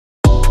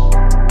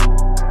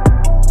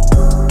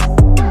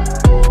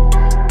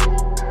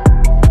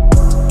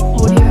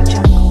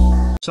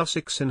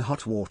Sussex in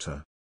hot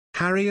water.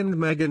 Harry and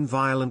Meghan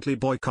violently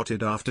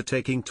boycotted after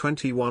taking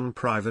 21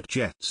 private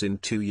jets in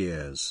 2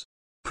 years.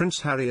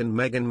 Prince Harry and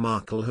Meghan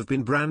Markle have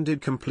been branded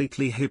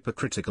completely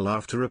hypocritical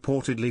after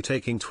reportedly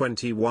taking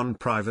 21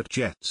 private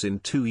jets in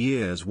 2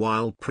 years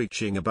while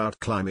preaching about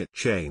climate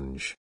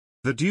change.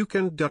 The Duke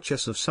and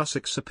Duchess of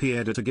Sussex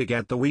appeared at a gig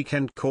at the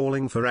weekend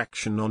calling for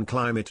action on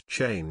climate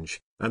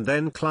change, and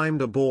then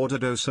climbed aboard a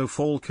Dassault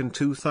Falcon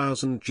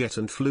 2000 jet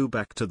and flew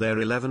back to their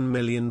 £11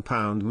 million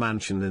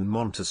mansion in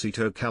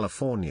Montecito,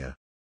 California.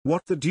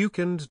 What the Duke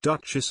and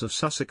Duchess of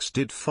Sussex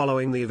did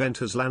following the event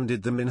has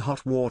landed them in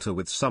hot water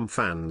with some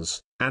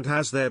fans, and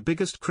has their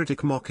biggest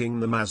critic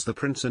mocking them as the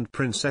Prince and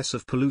Princess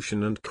of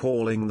Pollution and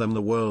calling them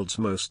the world's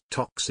most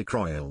toxic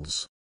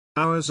royals.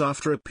 Hours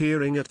after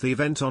appearing at the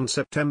event on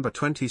September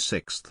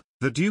 26,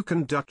 the Duke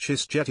and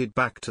Duchess jetted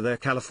back to their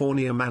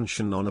California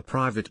mansion on a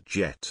private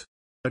jet.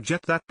 A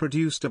jet that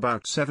produced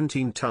about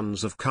 17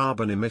 tons of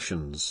carbon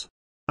emissions.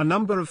 A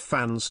number of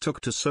fans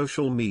took to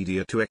social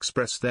media to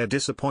express their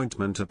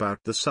disappointment about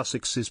the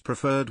Sussex's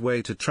preferred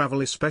way to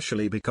travel,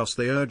 especially because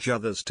they urge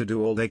others to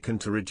do all they can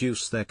to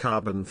reduce their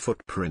carbon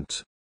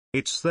footprint.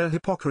 "It's their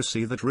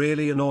hypocrisy that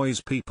really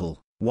annoys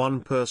people,"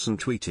 one person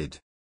tweeted.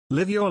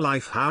 "Live your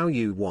life how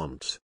you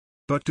want.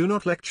 But do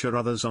not lecture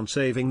others on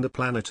saving the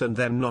planet and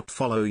then not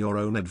follow your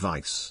own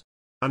advice."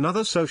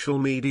 Another social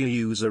media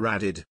user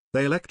added,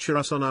 "They lecture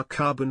us on our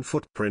carbon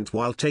footprint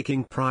while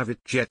taking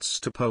private jets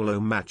to polo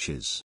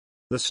matches."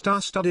 The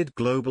star-studded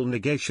Global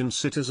Negation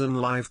Citizen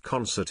live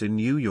concert in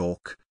New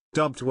York,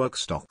 dubbed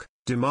Workstock,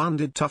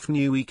 demanded tough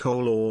new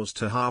eco-laws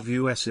to halve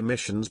U.S.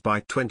 emissions by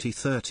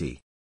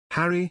 2030.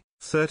 Harry,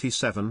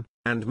 37,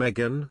 and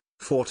Meghan,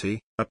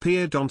 40,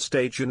 appeared on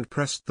stage and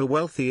pressed the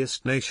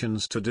wealthiest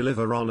nations to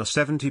deliver on a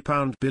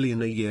 £70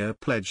 billion a year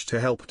pledge to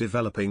help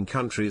developing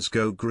countries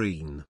go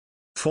green.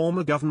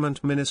 Former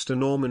Government Minister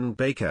Norman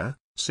Baker,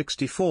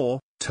 64,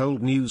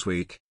 told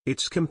Newsweek,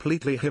 "It's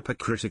completely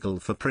hypocritical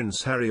for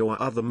Prince Harry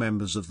or other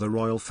members of the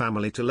royal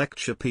family to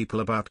lecture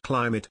people about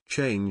climate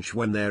change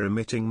when they're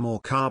emitting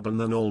more carbon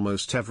than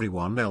almost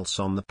everyone else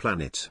on the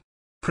planet.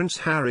 Prince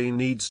Harry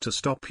needs to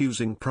stop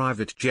using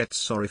private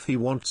jets, or if he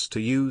wants to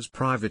use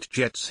private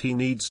jets he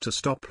needs to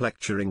stop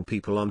lecturing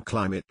people on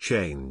climate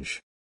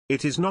change.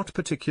 It is not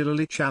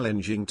particularly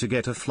challenging to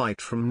get a flight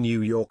from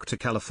New York to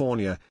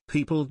California,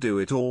 people do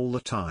it all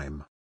the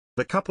time."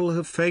 The couple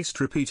have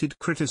faced repeated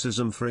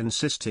criticism for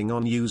insisting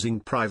on using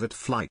private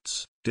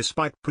flights,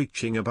 despite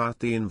preaching about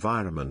the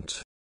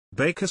environment.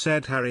 Baker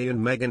said Harry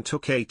and Meghan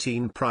took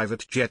 18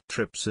 private jet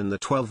trips in the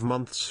 12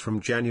 months from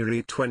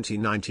January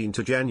 2019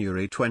 to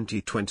January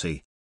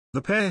 2020.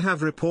 The pair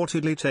have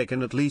reportedly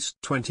taken at least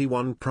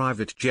 21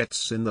 private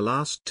jets in the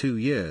last 2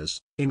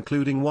 years,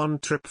 including one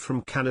trip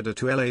from Canada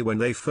to LA when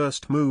they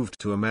first moved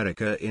to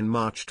America in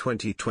March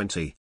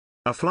 2020.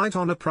 A flight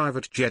on a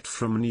private jet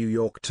from New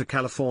York to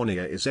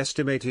California is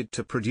estimated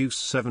to produce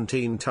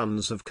 17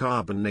 tons of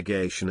carbon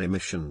negation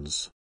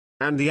emissions.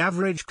 And the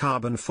average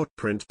carbon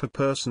footprint per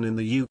person in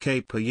the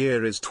UK per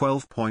year is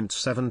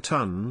 12.7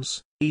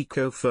 tons,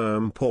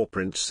 Ecofirm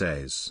Pawprint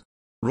says.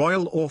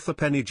 Royal author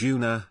Penny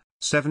Junor,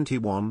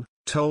 71,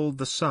 told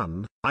The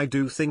Sun, "I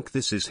do think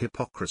this is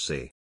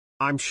hypocrisy.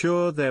 I'm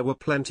sure there were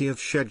plenty of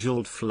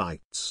scheduled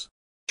flights."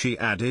 She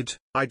added,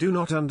 "I do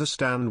not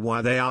understand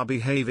why they are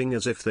behaving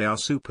as if they are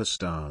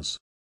superstars.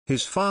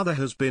 His father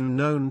has been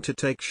known to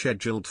take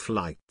scheduled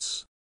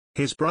flights.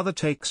 His brother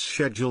takes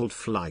scheduled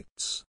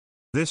flights.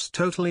 This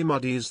totally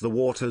muddies the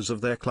waters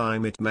of their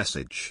climate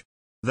message.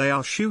 They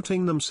are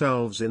shooting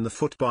themselves in the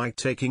foot by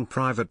taking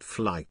private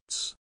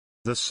flights."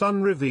 The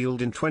Sun revealed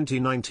in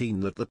 2019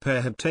 that the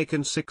pair had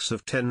taken 6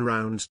 of 10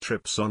 round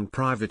trips on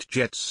private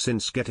jets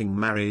since getting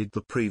married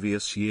the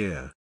previous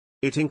year.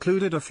 It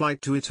included a flight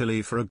to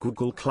Italy for a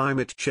Google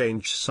Climate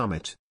Change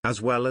Summit,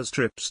 as well as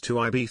trips to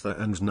Ibiza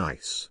and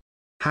Nice.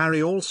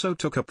 Harry also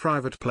took a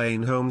private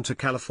plane home to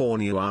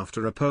California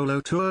after a polo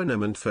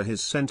tournament for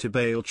his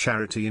Centerville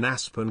charity in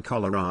Aspen,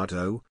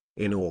 Colorado,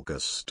 in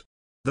August.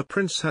 The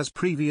prince has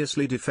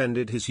previously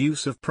defended his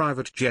use of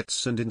private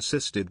jets and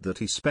insisted that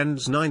he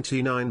spends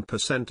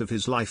 99% of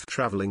his life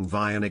traveling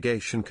via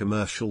negation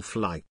commercial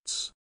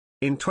flights.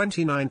 In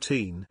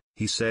 2019,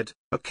 he said,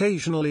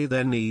 "Occasionally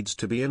there needs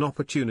to be an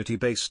opportunity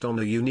based on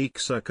a unique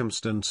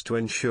circumstance to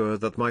ensure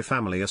that my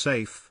family are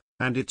safe,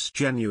 and it's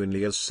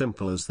genuinely as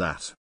simple as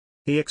that."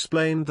 He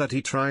explained that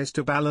he tries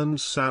to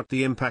balance out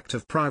the impact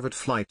of private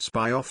flights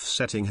by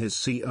offsetting his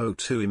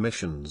CO2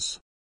 emissions.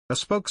 A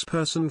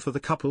spokesperson for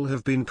the couple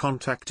have been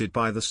contacted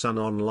by The Sun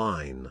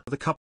Online. The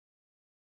couple